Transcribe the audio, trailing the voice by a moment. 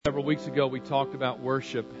Several weeks ago, we talked about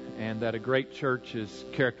worship and that a great church is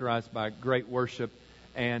characterized by great worship.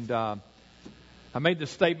 And I made the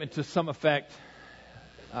statement to some effect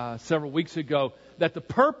several weeks ago that the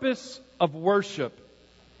purpose of worship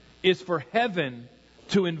is for heaven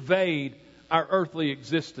to invade our earthly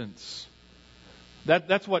existence.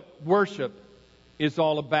 That's what worship is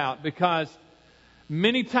all about, because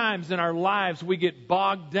many times in our lives we get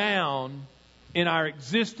bogged down in our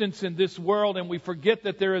existence in this world, and we forget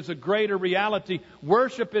that there is a greater reality.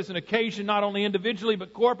 Worship is an occasion, not only individually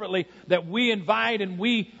but corporately, that we invite and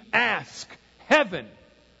we ask heaven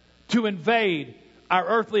to invade our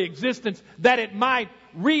earthly existence, that it might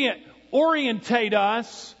reorientate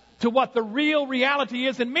us to what the real reality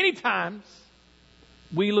is. And many times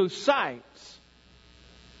we lose sight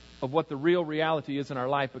of what the real reality is in our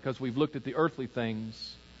life because we've looked at the earthly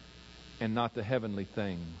things and not the heavenly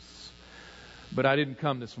things. But I didn't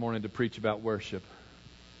come this morning to preach about worship.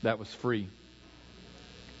 That was free.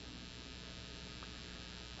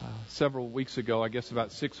 Several weeks ago, I guess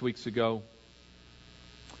about 6 weeks ago,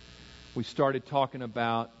 we started talking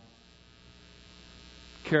about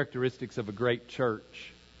characteristics of a great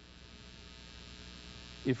church.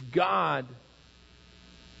 If God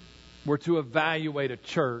were to evaluate a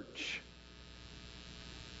church,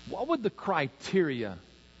 what would the criteria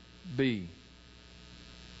be?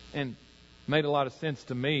 And made a lot of sense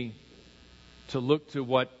to me to look to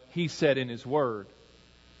what He said in His Word.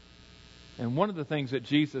 And one of the things that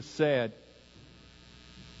Jesus said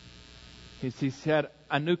is He said,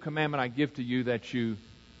 "A new commandment I give to you, that you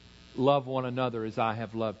love one another as I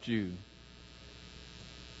have loved you.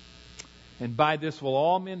 And by this will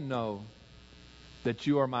all men know that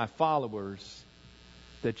you are my followers,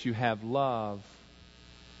 that you have love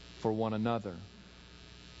for one another."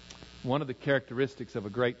 One of the characteristics of a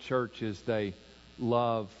great church is they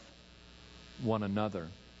love one another.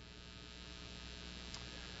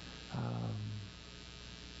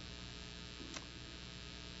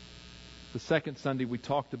 The second Sunday we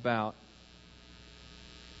talked about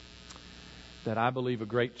that I believe a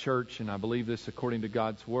great church, and I believe this according to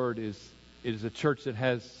God's Word, is a church that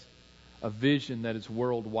has a vision that is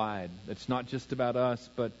worldwide. It's not just about us,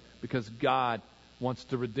 but because God wants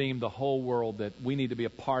to redeem the whole world, that we need to be a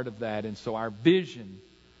part of that. And so our vision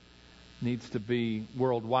needs to be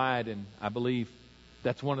worldwide, and I believe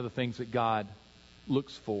that's one of the things that God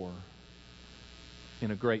looks for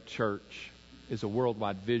in a great church, is a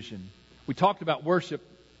worldwide vision. We talked about worship,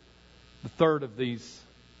 the third of these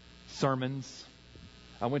sermons.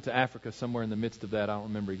 I went to Africa somewhere in the midst of that. I don't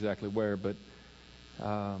remember exactly where, but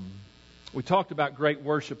we talked about great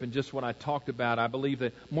worship, and just what I talked about, I believe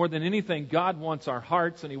that more than anything, God wants our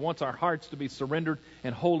hearts, and He wants our hearts to be surrendered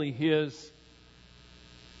and wholly His.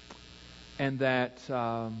 And that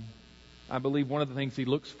I believe one of the things He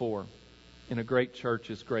looks for in a great church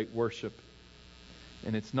is great worship.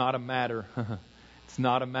 And it's not a matter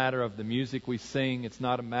of the music we sing. It's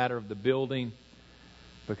not a matter of the building.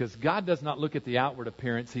 Because God does not look at the outward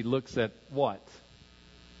appearance. He looks at what?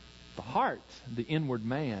 The heart, the inward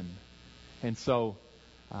man. And so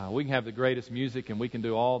we can have the greatest music, and we can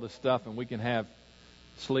do all the stuff, and we can have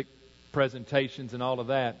slick presentations and all of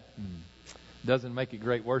that. Doesn't make it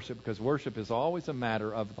great worship, because worship is always a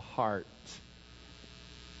matter of the heart.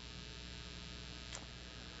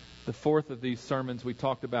 The fourth of these sermons, we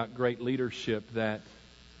talked about great leadership, that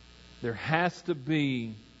there has to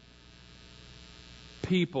be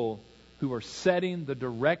people who are setting the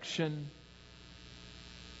direction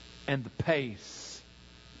and the pace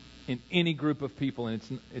in any group of people,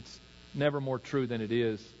 and it's never more true than it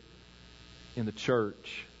is in the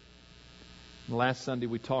church. Last Sunday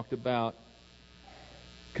we talked about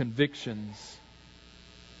convictions,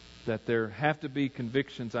 that there have to be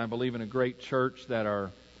convictions, I believe, in a great church that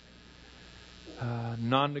are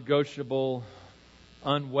non-negotiable,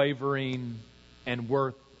 unwavering, and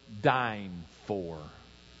worth dying for.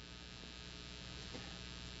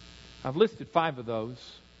 I've listed 5 of those.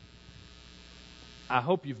 I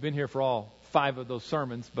hope you've been here for all 5 of those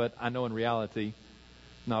sermons, but I know in reality,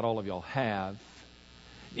 not all of y'all have.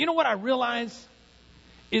 You know what I realize?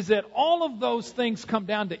 Is that all of those things come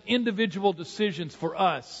down to individual decisions for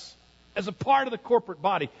us as a part of the corporate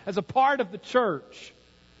body, as a part of the church.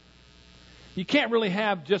 You can't really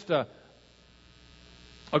have just a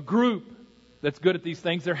group that's good at these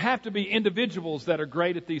things. There have to be individuals that are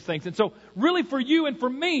great at these things. And so really for you and for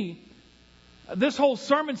me, this whole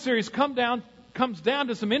sermon series comes down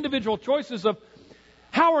to some individual choices of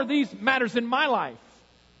how are these matters in my life?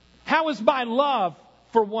 How is my love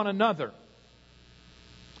for one another?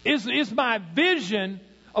 Is my vision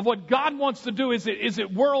of what God wants to do, is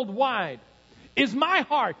it worldwide? Is my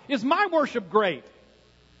heart, is my worship great?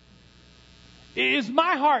 Is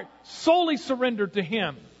my heart solely surrendered to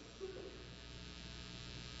Him?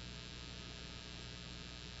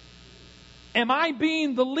 Am I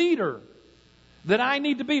being the leader that I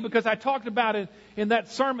need to be? Because I talked about it in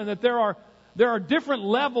that sermon that there are different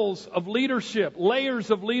levels of leadership,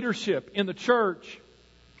 layers of leadership in the church.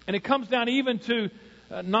 And it comes down even to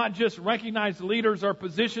not just recognized leaders or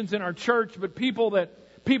positions in our church, but people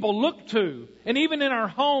that people look to. And even in our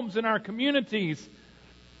homes, in our communities,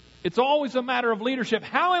 it's always a matter of leadership.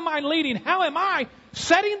 How am I leading? How am I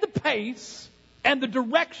setting the pace and the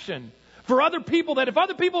direction for other people, that if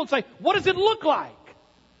other people would say, what does it look like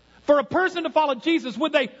for a person to follow Jesus?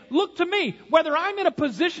 Would they look to me, whether I'm in a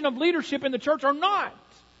position of leadership in the church or not?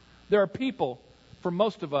 There are people, for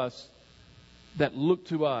most of us, that look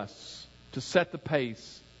to us to set the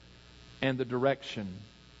pace and the direction.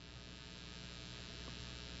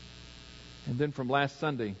 And then from last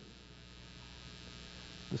Sunday,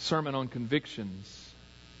 the sermon on convictions.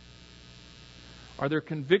 Are there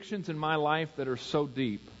convictions in my life that are so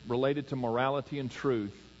deep, related to morality and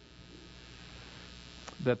truth,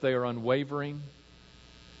 that they are unwavering,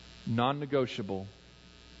 non-negotiable?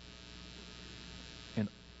 And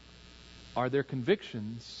are there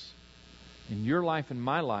convictions in your life and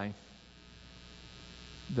my life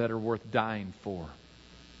that are worth dying for?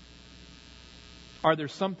 Are there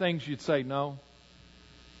some things you'd say, no,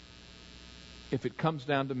 if it comes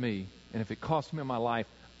down to me, and if it costs me my life,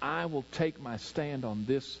 I will take my stand on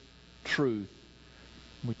this truth.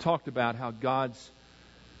 We talked about how God's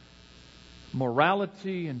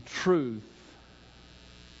morality and truth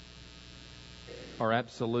are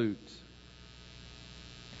absolute.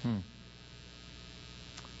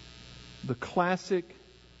 The classic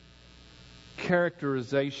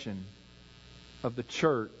characterization of the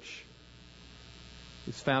church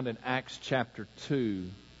is found in Acts chapter 2.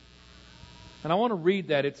 And I want to read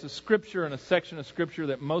that. It's a scripture and a section of scripture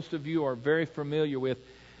that most of you are very familiar with.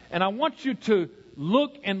 And I want you to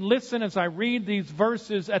look and listen as I read these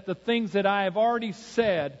verses at the things that I have already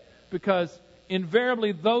said, because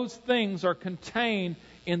invariably those things are contained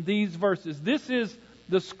in these verses. This is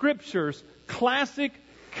the Scripture's classic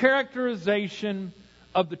characterization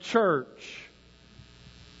of the church.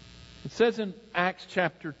 It says in Acts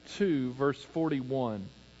chapter 2, verse 41,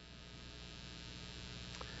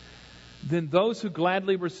 "Then those who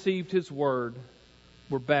gladly received His word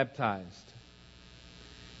were baptized.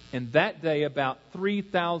 And that day about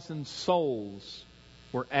 3,000 souls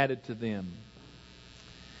were added to them.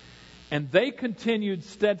 And they continued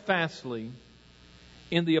steadfastly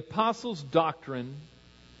in the apostles' doctrine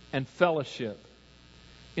and fellowship,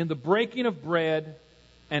 in the breaking of bread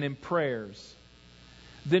and in prayers.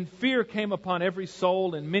 Then fear came upon every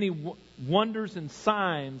soul, and many wonders and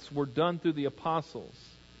signs were done through the apostles.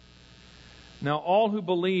 Now all who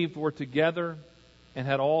believed were together and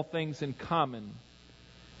had all things in common,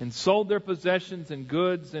 and sold their possessions and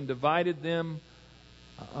goods and divided them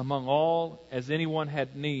among all as anyone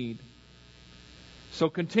had need. So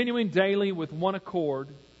continuing daily with one accord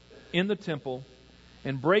in the temple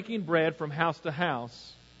and breaking bread from house to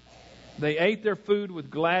house, they ate their food with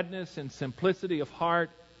gladness and simplicity of heart,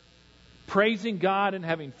 praising God and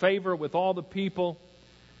having favor with all the people.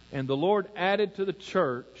 And the Lord added to the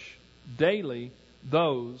church daily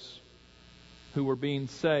those who were being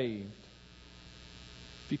saved."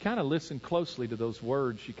 If you kind of listen closely to those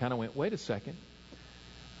words, you kind of went, wait a second.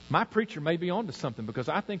 My preacher may be onto something, because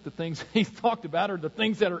I think the things he's talked about are the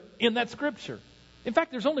things that are in that Scripture. In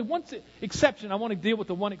fact, there's only one exception. I want to deal with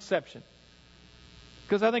the one exception,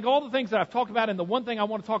 because I think all the things that I've talked about and the one thing I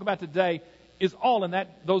want to talk about today is all in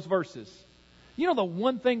those verses. You know, the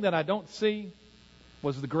one thing that I don't see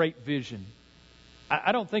was the great vision.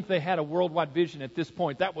 I don't think they had a worldwide vision at this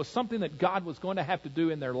point. That was something that God was going to have to do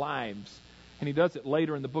in their lives. And He does it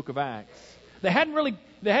later in the book of Acts. They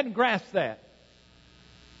hadn't grasped that.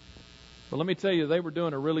 But let me tell you, they were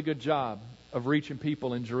doing a really good job of reaching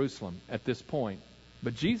people in Jerusalem at this point.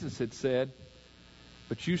 But Jesus had said,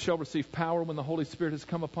 "But you shall receive power when the Holy Spirit has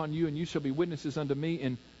come upon you, and you shall be witnesses unto me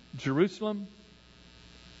in Jerusalem,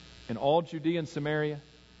 in all Judea and Samaria,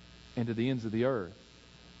 and to the ends of the earth."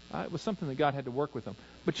 It was something that God had to work with them.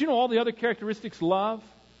 But you know all the other characteristics, love?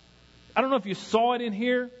 I don't know if you saw it in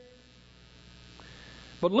here,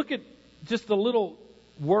 but look at just the little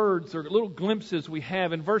words or little glimpses we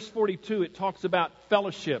have. In verse 42, it talks about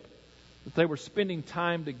fellowship, that they were spending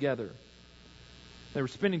time together. They were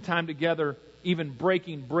spending time together, even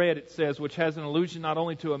breaking bread, it says, which has an allusion not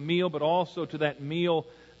only to a meal, but also to that meal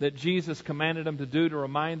that Jesus commanded them to do to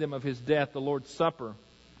remind them of His death, the Lord's Supper.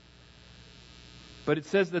 But it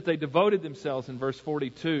says that they devoted themselves in verse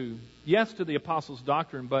 42, yes, to the apostles'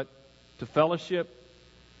 doctrine, but to fellowship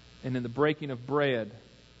and in the breaking of bread.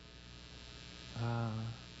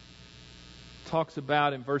 Talks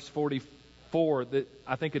about in verse 44 that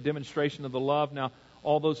I think a demonstration of the love. Now,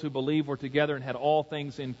 all those who believed were together and had all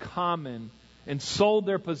things in common, and sold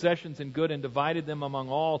their possessions in good and divided them among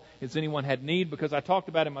all as anyone had need. Because I talked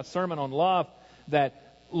about in my sermon on love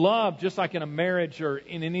that love, just like in a marriage or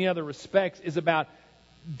in any other respects, is about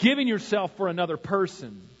giving yourself for another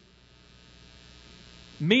person,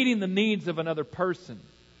 meeting the needs of another person.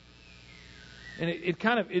 And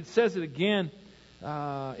it says it again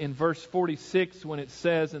in verse 46 when it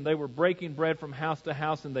says, and they were breaking bread from house to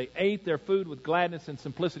house, and they ate their food with gladness and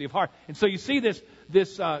simplicity of heart. And so you see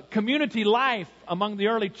this community life among the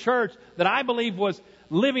early church that I believe was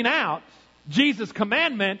living out Jesus'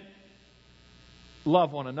 commandment,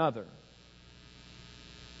 love one another.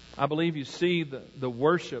 I believe you see the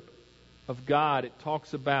worship of God. It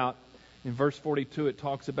talks about, in verse 42, it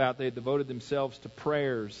talks about they had devoted themselves to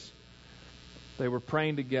prayers. They were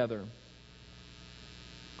praying together.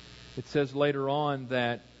 It says later on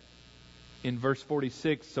that in verse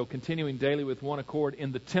 46, so continuing daily with one accord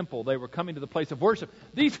in the temple, they were coming to the place of worship.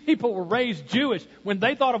 These people were raised Jewish. When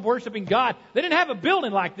they thought of worshiping God, they didn't have a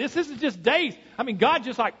building like this. This is just days. I mean, God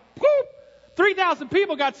just like, whoop, 3,000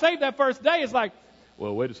 people got saved that first day. It's like,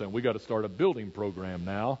 well, wait a second, we got to start a building program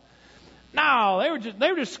now. No, they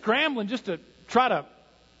were just scrambling just to try to,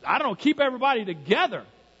 keep everybody together.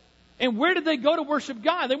 And where did they go to worship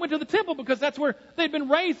God? They went to the temple because that's where they'd been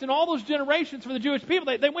raised in all those generations for the Jewish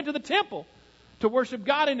people. They went to the temple to worship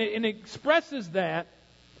God, and it expresses that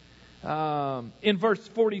in verse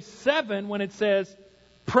 47 when it says,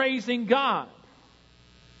 praising God.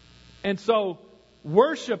 And so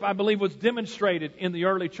worship, I believe, was demonstrated in the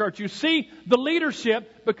early church. You see the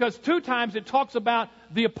leadership because 2 times it talks about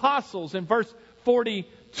the apostles. In verse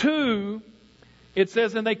 42, it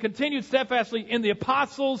says, and they continued steadfastly in the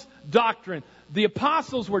apostles' doctrine. The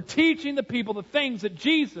apostles were teaching the people the things that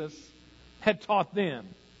Jesus had taught them.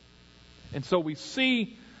 And so we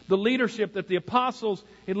see the leadership that the apostles,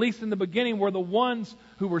 at least in the beginning, were the ones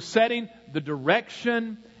who were setting the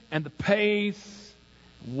direction and the pace,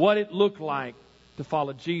 what it looked like to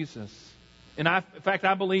follow Jesus. And in fact,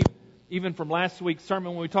 I believe even from last week's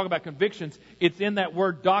sermon, when we talk about convictions, it's in that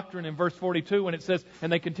word doctrine in verse 42 when it says,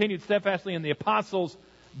 and they continued steadfastly in the apostles'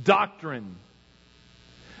 doctrine.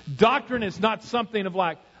 Doctrine is not something of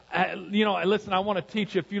like, listen, I want to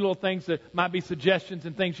teach you a few little things that might be suggestions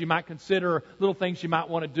and things you might consider, or little things you might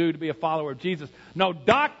want to do to be a follower of Jesus. No,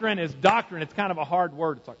 doctrine is doctrine. It's kind of a hard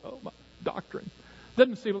word. It's like, oh, my doctrine.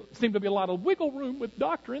 Doesn't seem to be a lot of wiggle room with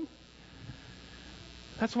doctrine.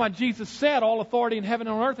 That's why Jesus said, all authority in heaven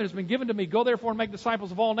and on earth has been given to me. Go therefore and make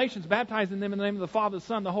disciples of all nations, baptizing them in the name of the Father, the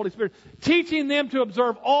Son, and the Holy Spirit, teaching them to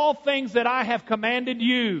observe all things that I have commanded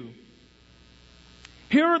you.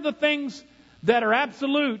 Here are the things that are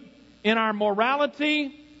absolute in our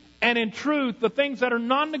morality and in truth, the things that are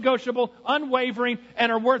non-negotiable, unwavering,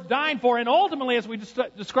 and are worth dying for. And ultimately, as we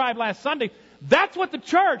described last Sunday, that's what the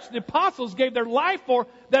church, the apostles, gave their life for,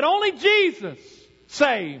 that only Jesus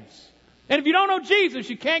saves. And if you don't know Jesus,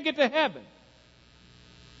 you can't get to heaven.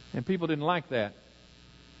 And people didn't like that.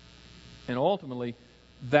 And ultimately,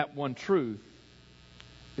 that one truth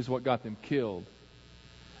is what got them killed.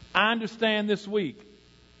 I understand this week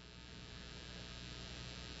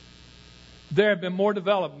there have been more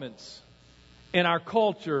developments in our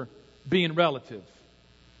culture being relative.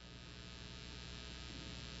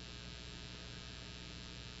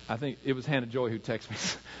 I think it was Hannah Joy who texted me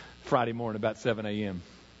Friday morning about 7 a.m.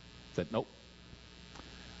 Said, nope.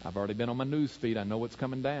 I've already been on my news feed. I know what's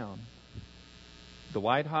coming down. The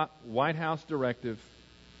White House directive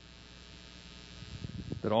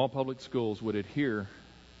that all public schools would adhere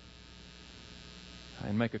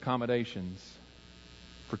and make accommodations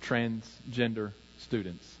for transgender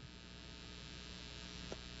students.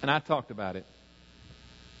 And I talked about it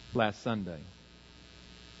last Sunday.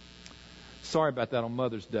 Sorry about that on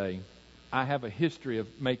Mother's Day. I have a history of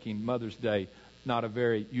making Mother's Day not a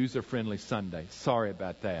very user-friendly Sunday. Sorry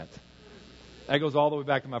about that. That goes all the way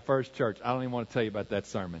back to my first church. I don't even want to tell you about that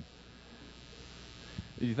sermon.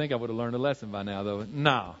 You think I would have learned a lesson by now, though?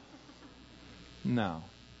 No.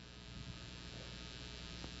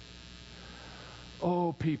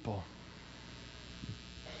 Oh, people.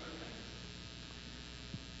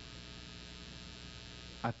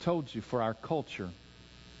 I told you, for our culture,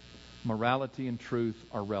 morality and truth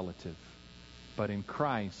are relative. But in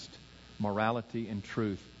Christ, morality and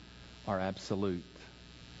truth are absolute.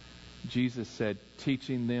 Jesus said,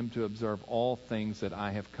 teaching them to observe all things that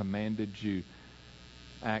I have commanded you.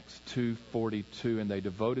 Acts 2:42, and they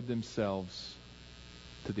devoted themselves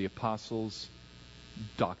to the apostles'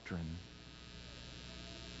 doctrine.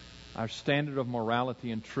 Our standard of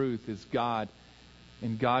morality and truth is God,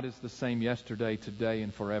 and God is the same yesterday, today,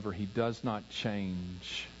 and forever. He does not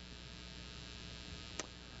change.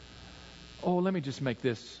 Oh, let me just make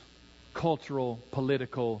this cultural,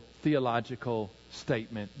 political, theological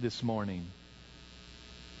statement this morning.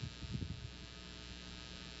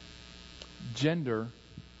 Gender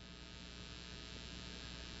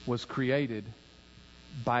was created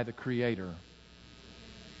by the Creator.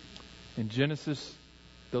 In Genesis,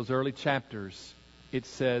 those early chapters, it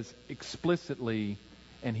says explicitly,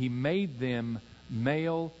 and He made them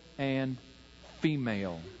male and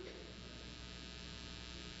female.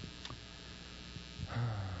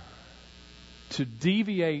 To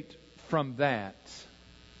deviate from that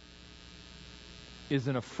is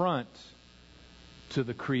an affront to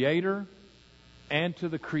the Creator and to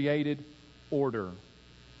the created order.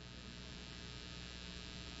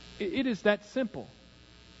 It is that simple.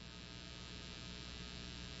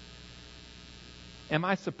 Am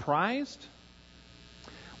I surprised?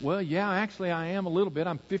 Well, yeah, actually I am a little bit.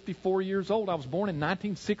 I'm 54 years old. I was born in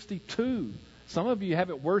 1962. Some of you have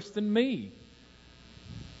it worse than me.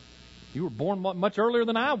 You were born much earlier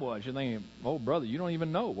than I was. You're thinking, oh, brother, you don't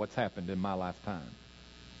even know what's happened in my lifetime.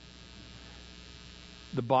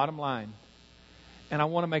 The bottom line, and I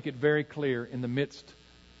want to make it very clear in the midst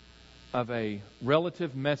of a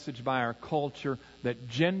relative message by our culture that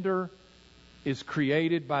gender is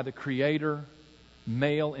created by the Creator,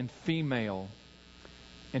 male and female.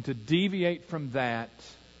 And to deviate from that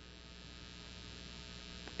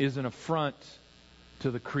is an affront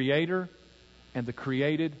to the Creator and the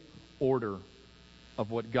created order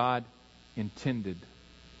of what God intended.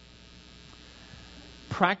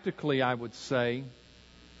 Practically, I would say,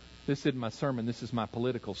 this isn't my sermon, this is my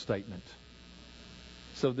political statement.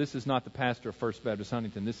 So this is not the pastor of First Baptist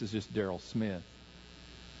Huntington, this is just Daryl Smith.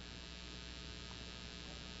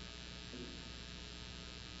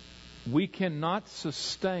 We cannot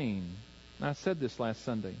sustain, and I said this last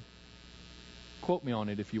Sunday, quote me on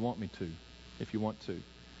it if you want me to, if you want to.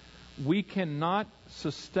 We cannot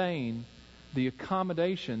sustain the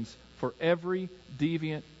accommodations for every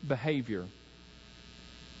deviant behavior.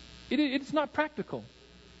 It's not practical.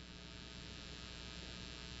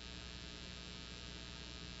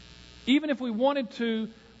 Even if we wanted to,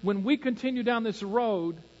 when we continue down this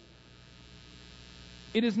road,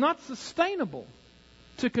 it is not sustainable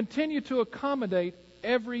to continue to accommodate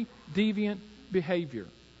every deviant behavior.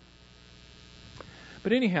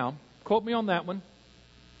 But anyhow, quote me on that one.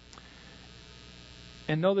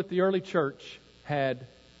 And know that the early church had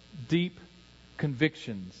deep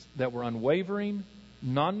convictions that were unwavering,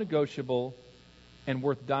 non-negotiable, and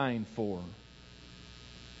worth dying for.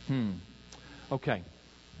 Okay.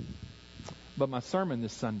 But my sermon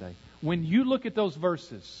this Sunday, when you look at those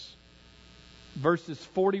verses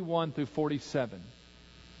 41 through 47,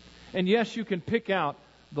 and yes, you can pick out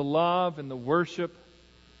the love and the worship,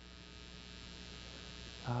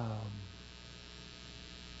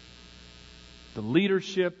 the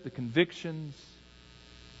leadership, the convictions.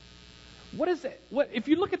 What is it? If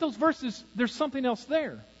you look at those verses, there's something else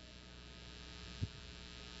there.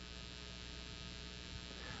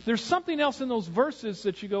 There's something else in those verses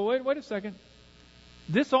that you go, wait a second.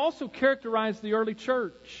 This also characterized the early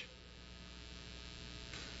church.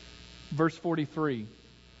 Verse 43.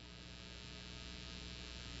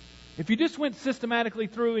 If you just went systematically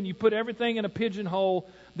through and you put everything in a pigeonhole,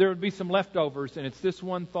 there would be some leftovers, and it's this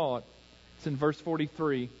one thought. It's in verse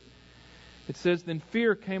 43. It says, "Then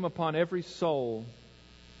fear came upon every soul,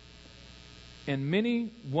 and many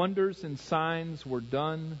wonders and signs were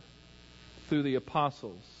done through the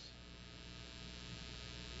apostles."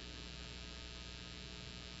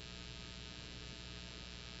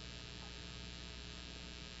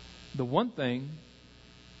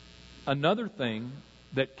 Another thing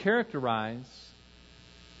that characterized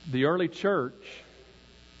the early church,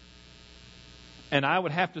 and I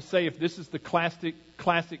would have to say if this is the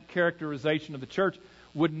classic characterization of the church,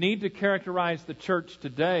 would need to characterize the church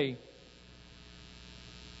today,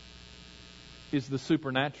 is the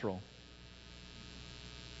supernatural.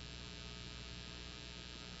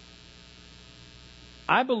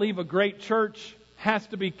 I believe a great church has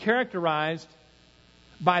to be characterized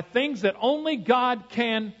by things that only God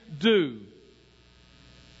can do.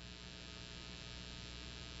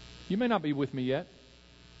 You may not be with me yet.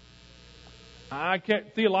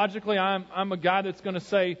 Theologically, I'm a guy that's going to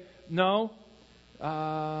say, no,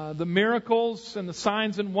 the miracles and the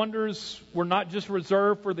signs and wonders were not just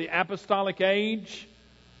reserved for the apostolic age.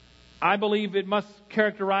 I believe it must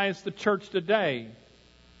characterize the church today.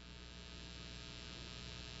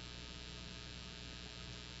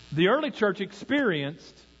 The early church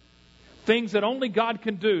experienced things that only God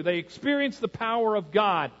can do. They experienced the power of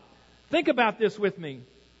God. Think about this with me.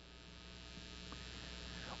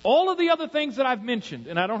 All of the other things that I've mentioned,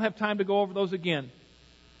 and I don't have time to go over those again,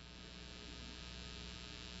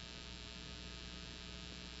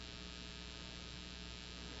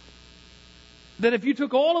 that if you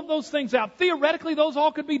took all of those things out, theoretically those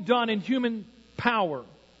all could be done in human power.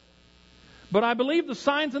 But I believe the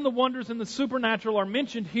signs and the wonders and the supernatural are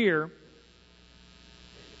mentioned here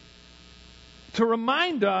to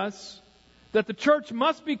remind us that the church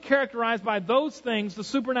must be characterized by those things, the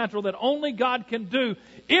supernatural, that only God can do.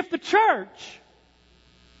 If the church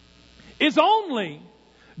is only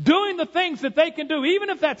doing the things that they can do, even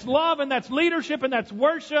if that's love and that's leadership and that's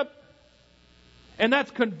worship and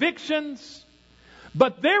that's convictions,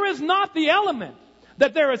 but there is not the element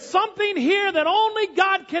that there is something here that only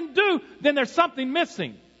God can do, then there's something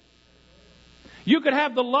missing. You could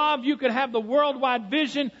have the love, you could have the worldwide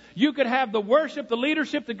vision, you could have the worship, the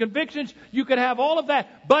leadership, the convictions, you could have all of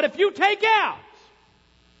that. But if you take out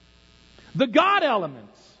the God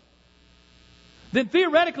elements, then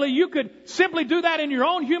theoretically you could simply do that in your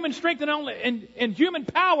own human strength and only in human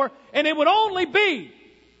power, and it would only be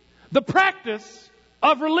the practice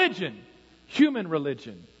of religion, human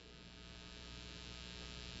religion.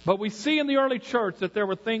 But we see in the early church that there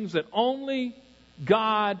were things that only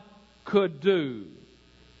God could do.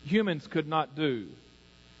 Humans could not do.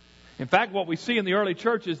 In fact, what we see in the early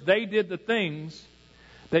church is they did the things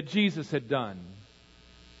that Jesus had done.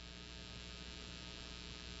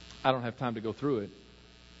 I don't have time to go through it.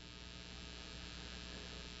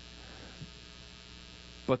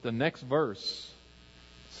 But the next verse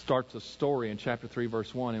starts a story in chapter 3,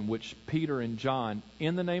 verse 1, in which Peter and John,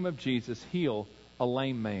 in the name of Jesus, heal a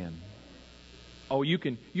lame man. Oh, you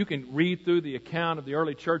can read through the account of the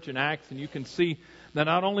early church in Acts, and you can see that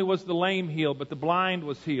not only was the lame healed, but the blind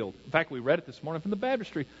was healed. In fact, we read it this morning from the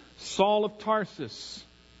baptistry. Saul of Tarsus,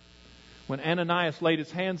 when Ananias laid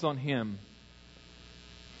his hands on him,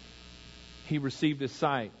 he received his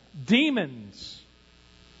sight. Demons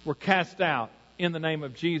were cast out in the name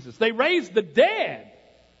of Jesus. They raised the dead.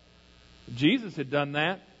 Jesus had done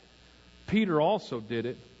that. Peter also did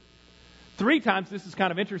it. 3 times, this is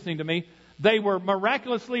kind of interesting to me, they were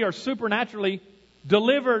miraculously or supernaturally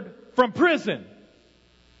delivered from prison.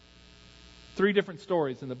 3 different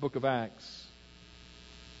stories in the book of Acts.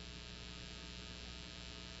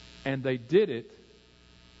 And they did it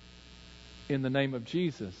in the name of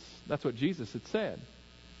Jesus. That's what Jesus had said.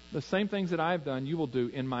 The same things that I have done, you will do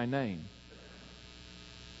in my name.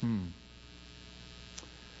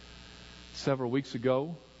 Several weeks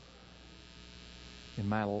ago, in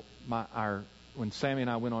when Sammy and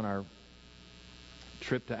I went on our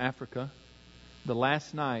trip to Africa, the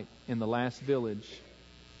last night in the last village,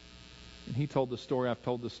 and he told the story, I've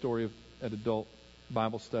told the story at adult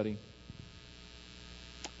Bible study.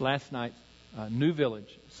 Last night, new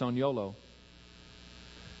village, Sonyolo.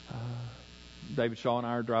 David Shaw and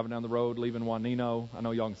I are driving down the road, leaving Juanino. I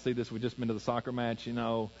know y'all can see this. We've just been to the soccer match,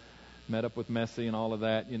 met up with Messi and all of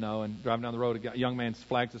that, and driving down the road, a young man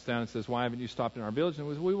flags us down and says, "Why haven't you stopped in our village?" And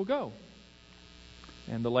we will go.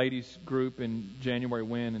 And the ladies group in January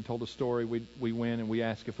went and told a story. We went and we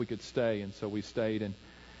asked if we could stay, and so we stayed and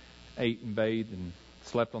ate and bathed and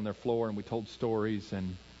slept on their floor, and we told stories.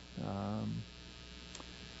 And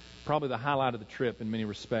probably the highlight of the trip in many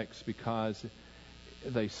respects, because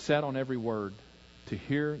they sat on every word to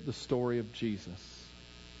hear the story of Jesus.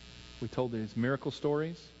 We told his miracle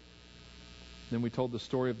stories. Then we told the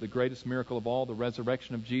story of the greatest miracle of all, the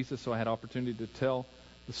resurrection of Jesus. So I had opportunity to tell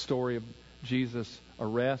the story of Jesus'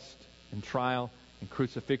 arrest and trial and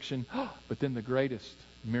crucifixion. But then the greatest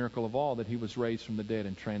miracle of all, that he was raised from the dead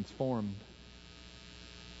and transformed.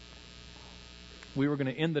 We were going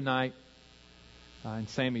to end the night, and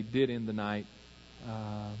Sammy did end the night,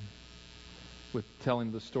 with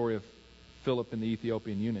telling the story of Philip and the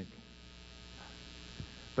Ethiopian eunuch.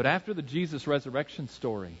 But after the Jesus resurrection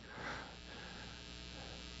story,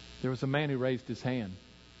 there was a man who raised his hand.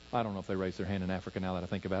 I don't know if they raise their hand in Africa now that I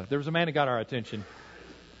think about it. There was a man who got our attention.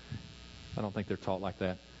 I don't think they're taught like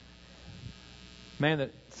that. Man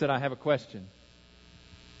that said, "I have a question."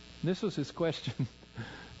 And this was his question.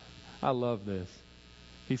 I love this.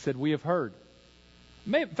 He said, "We have heard."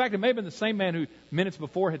 In fact, it may have been the same man who minutes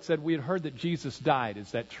before had said, "We had heard that Jesus died.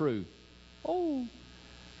 Is that true?" Oh.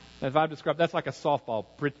 As I've described, that's like a softball,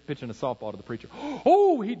 pitching a softball to the preacher.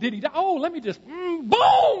 "Oh, did he die? Oh, let me just,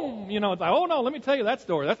 boom!" It's like, "Oh no, let me tell you that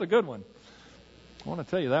story. That's a good one." I want to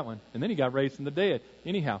tell you that one. And then he got raised from the dead.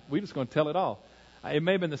 Anyhow, we're just going to tell it all. It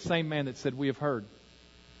may have been the same man that said, we have heard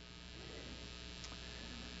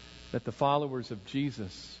that the followers of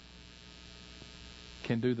Jesus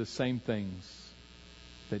can do the same things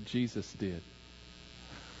that Jesus did.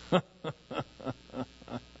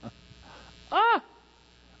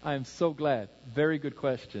 I am so glad. Very good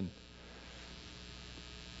question.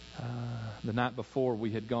 The night before,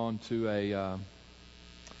 we had gone to a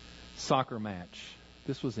soccer match.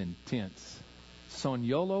 This was intense.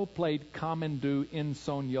 Soniolo played Kamindu in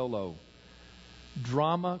Soniolo.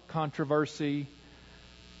 Drama, controversy,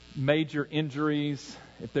 major injuries.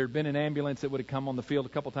 If there had been an ambulance, it would have come on the field a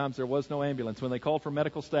couple times. There was no ambulance. When they called for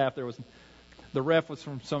medical staff, the ref was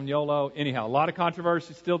from Soniolo. Anyhow, a lot of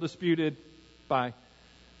controversy, still disputed by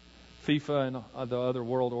FIFA and the other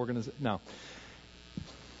world organizations. No.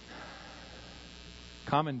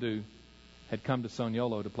 Kamindu had come to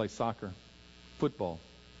Soniolo to play soccer, football.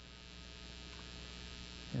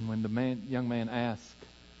 And when the young man asked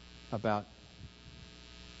about,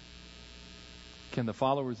 can the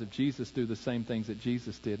followers of Jesus do the same things that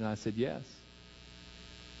Jesus did? And I said, yes.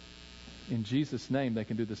 In Jesus' name, they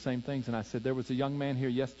can do the same things. And I said, there was a young man here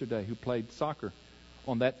yesterday who played soccer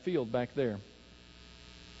on that field back there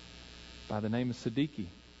by the name of Siddiqui.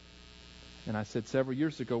 And I said, several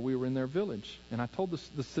years ago, we were in their village. And I told the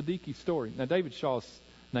Siddiqui story. Now, David Shaw's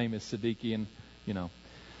name is Siddiqui, and,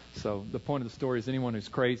 so the point of the story is anyone who's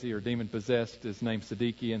crazy or demon-possessed is named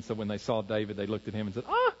Siddiqui. And so when they saw David, they looked at him and said,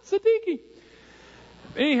 Siddiqui.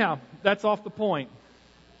 Anyhow, that's off the point.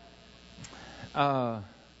 And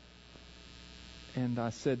I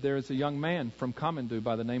said, there is a young man from Kamindu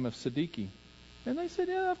by the name of Siddiqui. And they said,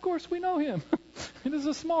 yeah, of course we know him. It is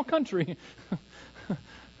a small country.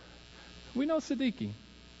 We know Siddiqui.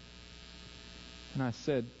 And I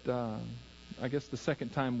said, I guess the second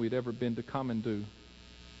time we'd ever been to Kamindu,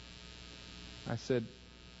 I said,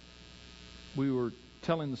 we were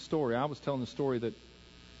telling the story. I was telling the story that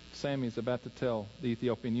Sammy is about to tell, the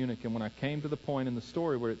Ethiopian eunuch. And when I came to the point in the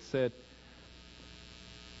story where it said,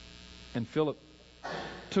 and Philip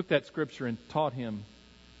took that scripture and taught him,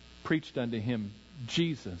 preached unto him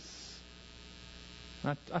Jesus.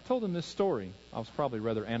 And I told him this story. I was probably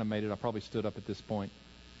rather animated. I probably stood up at this point.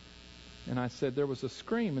 And I said there was a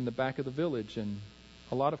scream in the back of the village and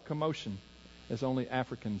a lot of commotion, as only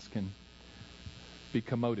Africans can be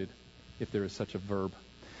commoded, if there is such a verb.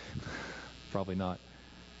 Probably not.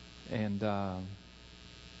 And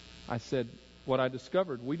I said, what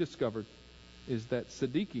we discovered, is that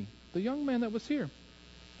Siddiqui, the young man that was here,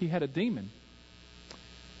 he had a demon.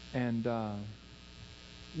 And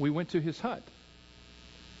we went to his hut.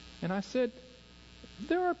 And I said,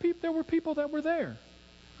 there were people that were there.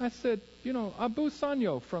 I said, Abu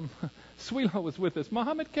Sanyo from Swilo was with us.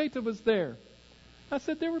 Mohammed Keita was there. I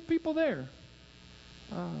said, there were people there.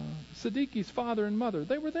 Siddiqui's father and mother,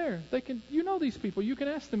 they were there. You know these people. You can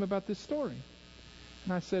ask them about this story.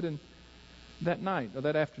 And I said, and that night, or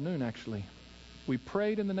that afternoon actually, we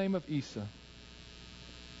prayed in the name of Isa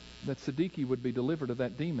that Siddiqui would be delivered of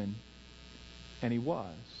that demon. And he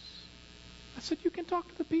was. I said, you can talk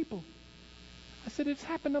to the people. I said, it's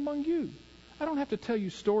happened among you. I don't have to tell you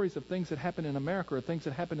stories of things that happen in America or things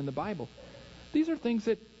that happen in the Bible. These are things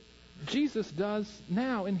that Jesus does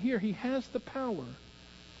now and here. He has the power.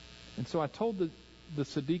 And so I told the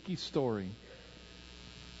Siddiqui story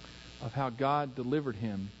of how God delivered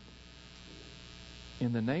him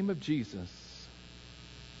in the name of Jesus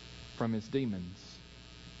from his demons.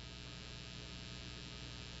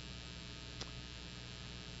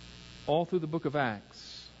 All through the book of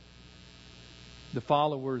Acts, the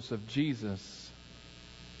followers of Jesus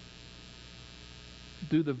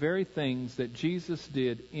do the very things that Jesus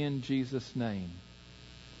did in Jesus' name.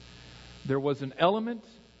 There was an element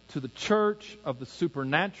to the church of the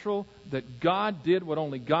supernatural that God did what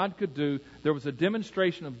only God could do. There was a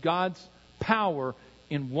demonstration of God's power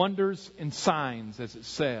in wonders and signs, as it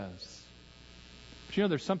says. But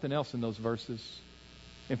there's something else in those verses.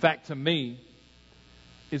 In fact, to me,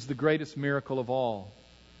 is the greatest miracle of all.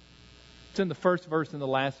 It's in the first verse and the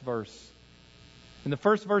last verse. In the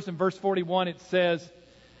first verse, in verse 41, it says,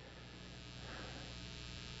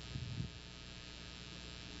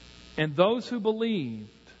 and those who believed,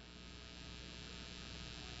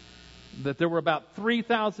 that there were about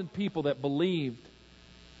 3,000 people that believed,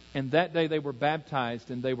 and that day they were baptized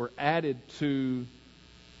and they were added to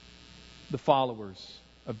the followers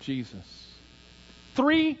of Jesus.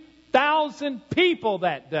 3,000 people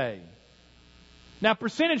that day. Now,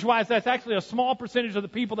 percentage-wise, that's actually a small percentage of the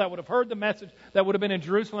people that would have heard the message that would have been in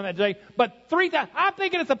Jerusalem that day. But 3,000, I'm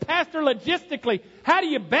thinking as a pastor logistically, how do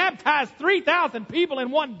you baptize 3,000 people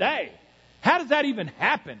in one day? How does that even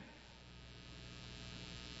happen?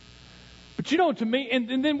 But you know, to me,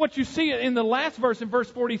 and then what you see in the last verse, in verse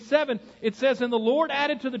 47, it says, "And the Lord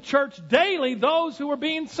added to the church daily those who were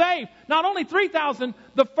being saved." Not only 3,000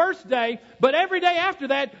 the first day, but every day after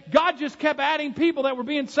that, God just kept adding people that were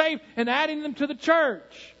being saved and adding them to the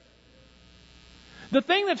church. The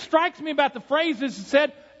thing that strikes me about the phrase is it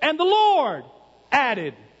said, "And the Lord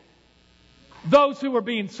added those who were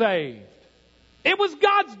being saved." It was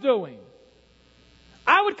God's doing.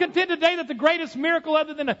 I would contend today that the greatest miracle,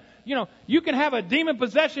 other than you can have a demon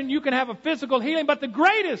possession, you can have a physical healing, but the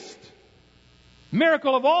greatest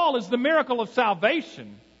miracle of all is the miracle of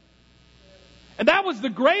salvation. And that was the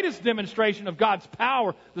greatest demonstration of God's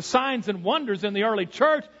power, the signs and wonders in the early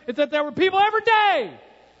church, is that there were people every day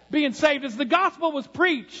being saved as the gospel was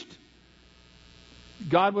preached.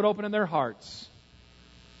 God would open in their hearts,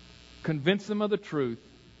 convince them of the truth,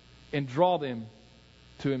 and draw them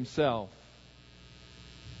to Himself.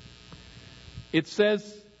 It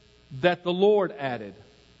says that the Lord added.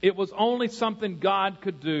 It was only something God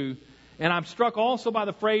could do. And I'm struck also by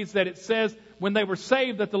the phrase that it says when they were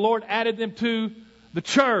saved that the Lord added them to the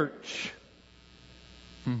church.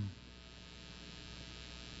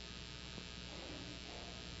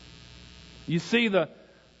 You see, the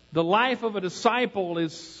life of a disciple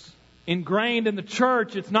is ingrained in the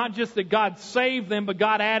church. It's not just that God saved them, but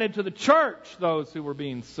God added to the church those who were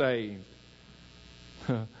being saved.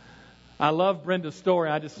 I love Brenda's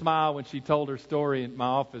story. I just smiled when she told her story in my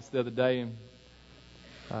office the other day. And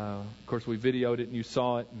of course, we videoed it and you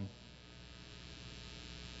saw it. And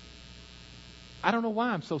I don't know why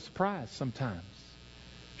I'm so surprised sometimes.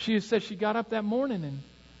 She just said she got up that morning and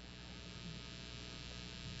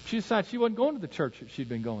she decided she wasn't going to the church that she'd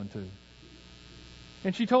been going to.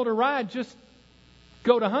 And she told her ride, just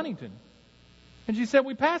go to Huntington. And she said,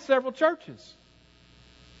 we passed several churches.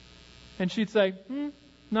 And she'd say,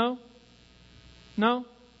 no.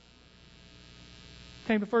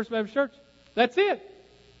 Came to First Baptist Church. That's it.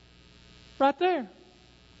 Right there.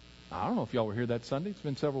 I don't know if y'all were here that Sunday. It's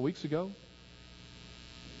been several weeks ago.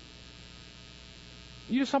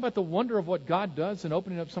 You just talk about the wonder of what God does in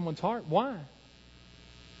opening up someone's heart. Why?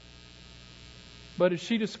 But as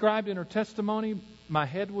she described in her testimony, my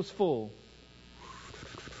head was full.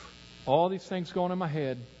 All these things going in my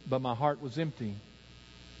head, but my heart was empty.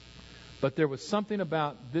 But there was something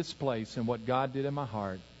about this place and what God did in my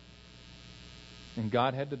heart, and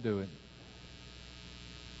God had to do it,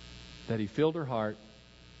 that He filled her heart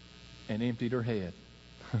and emptied her head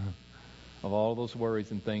of all those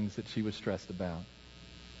worries and things that she was stressed about.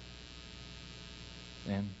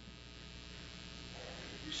 And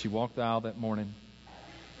she walked the aisle that morning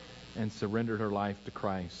and surrendered her life to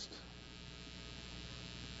Christ.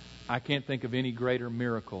 I can't think of any greater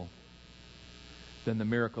miracle than the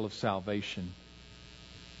miracle of salvation.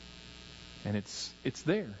 And it's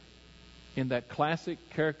there in that classic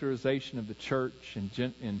characterization of the church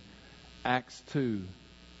in Acts 2,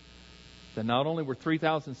 that not only were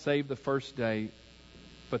 3,000 saved the first day,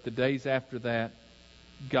 but the days after that,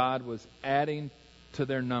 God was adding to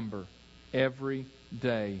their number every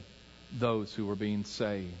day those who were being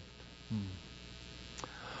saved.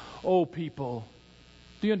 Oh, people,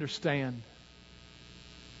 do you understand?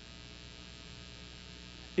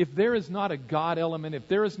 If there is not a God element, if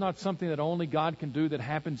there is not something that only God can do that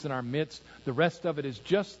happens in our midst, the rest of it is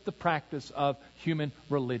just the practice of human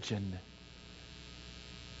religion.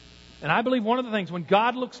 And I believe one of the things, when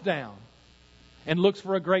God looks down and looks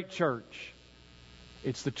for a great church,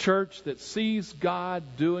 it's the church that sees God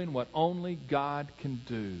doing what only God can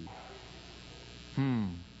do.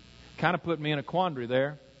 Kind of put me in a quandary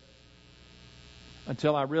there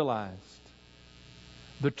until I realized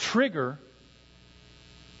the trigger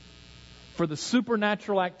for the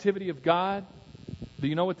supernatural activity of God. Do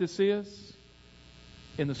you know what this is?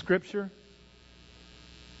 In the Scripture,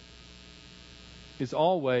 is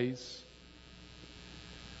always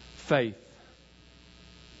faith.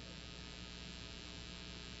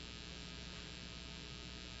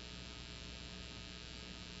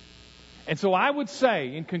 And so I would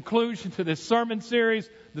say, in conclusion to this sermon series,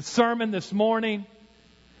 the sermon this morning,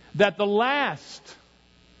 that the last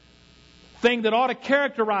thing that ought to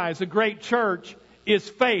characterize a great church is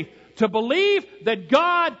faith. To believe that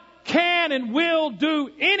God can and will do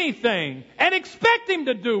anything and expect Him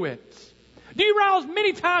to do it. Do you realize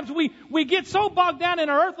many times we get so bogged down in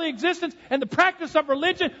our earthly existence and the practice of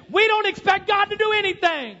religion, we don't expect God to do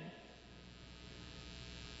anything.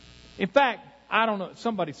 In fact, I don't know.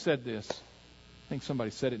 Somebody said this. I think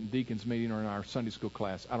somebody said it in deacon's meeting or in our Sunday school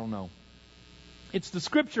class. I don't know. It's the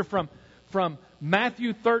scripture from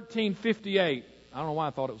Matthew 13:58. I don't know why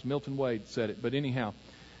I thought it was Milton Wade said it, but anyhow,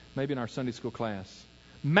 maybe in our Sunday school class.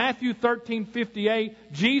 Matthew 13:58,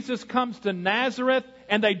 Jesus comes to Nazareth,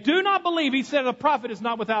 and they do not believe. He said a prophet is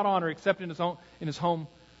not without honor except in his home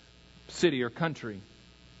city or country.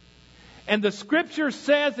 And the scripture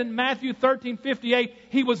says in Matthew 13:58,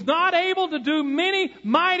 he was not able to do many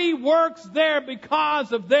mighty works there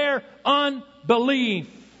because of their unbelief.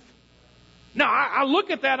 Now, I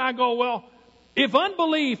look at that and I go, well, if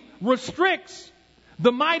unbelief restricts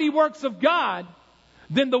the mighty works of God,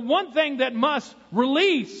 then the one thing that must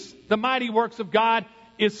release the mighty works of God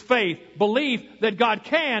is faith, belief that God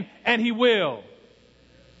can and He will.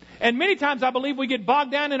 And many times I believe we get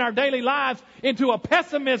bogged down in our daily lives into a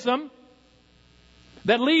pessimism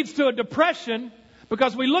that leads to a depression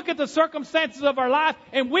because we look at the circumstances of our life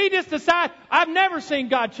and we just decide, I've never seen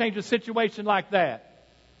God change a situation like that.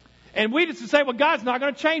 And we just say, well, God's not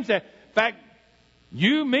going to change that. In fact,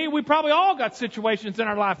 you, me, we probably all got situations in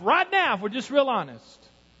our life right now, if we're just real honest.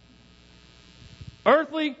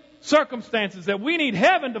 Earthly circumstances that we need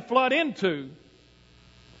heaven to flood into.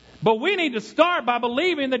 But we need to start by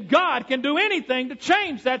believing that God can do anything to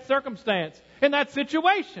change that circumstance and that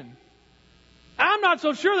situation. I'm not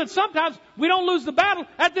so sure that sometimes we don't lose the battle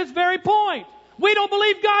at this very point. We don't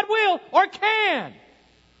believe God will or can.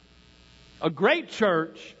 A great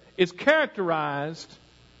church is characterized,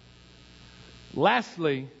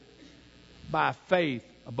 lastly, by faith,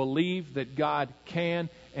 a belief that God can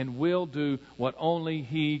and will do what only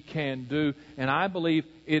He can do. And I believe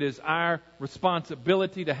it is our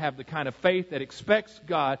responsibility to have the kind of faith that expects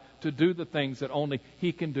God to do the things that only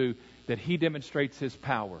He can do, that He demonstrates His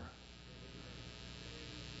power.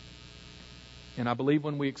 And I believe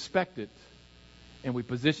when we expect it and we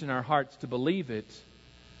position our hearts to believe it,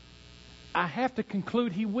 I have to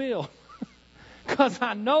conclude He will. Because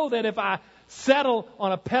I know that if I settle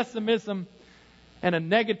on a pessimism and a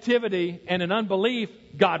negativity and an unbelief,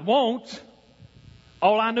 God won't.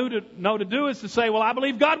 All I know to do is to say, well, I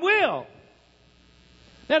believe God will.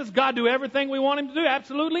 Now, does God do everything we want Him to do?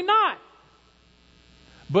 Absolutely not.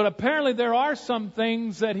 But apparently there are some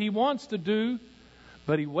things that He wants to do,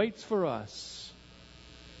 but He waits for us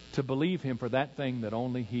to believe Him for that thing that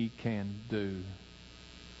only He can do.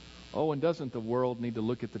 Oh, and doesn't the world need to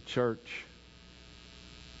look at the church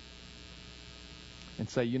and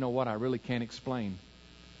say, you know what, I really can't explain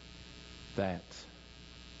that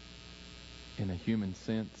in a human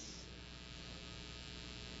sense.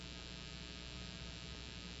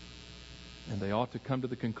 And they ought to come to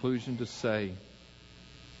the conclusion to say,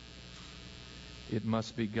 it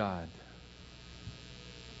must be God.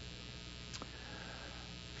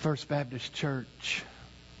 First Baptist Church.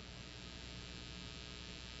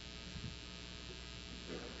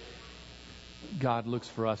 God looks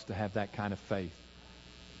for us to have that kind of faith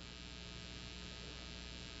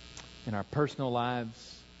in our personal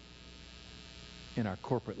lives, in our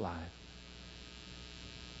corporate life.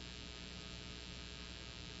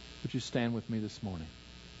 Would you stand with me this morning?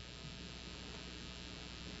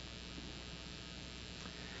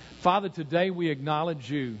 Father, today we acknowledge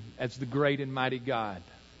You as the great and mighty God.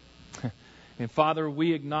 And Father,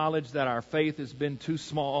 we acknowledge that our faith has been too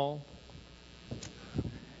small,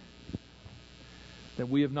 that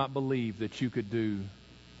we have not believed that You could do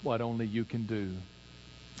what only You can do.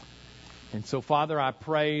 And so, Father, I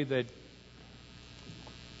pray that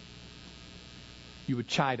You would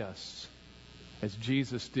chide us as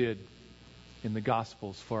Jesus did in the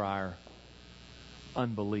Gospels for our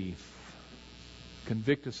unbelief.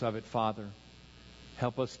 Convict us of it, Father.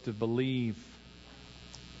 Help us to believe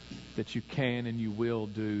that You can and You will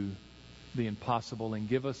do the impossible, and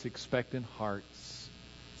give us expectant hearts.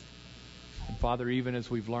 And Father, even as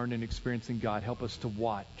we've learned in experiencing God, help us to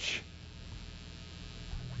watch,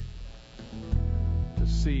 to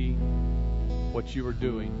see what You are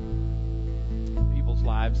doing in people's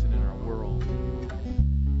lives and in our world.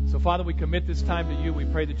 So, Father, we commit this time to You. We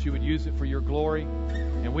pray that You would use it for Your glory.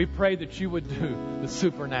 And we pray that You would do the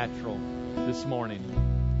supernatural this morning.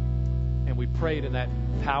 And we pray it in that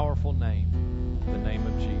powerful name, the name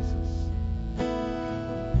of Jesus.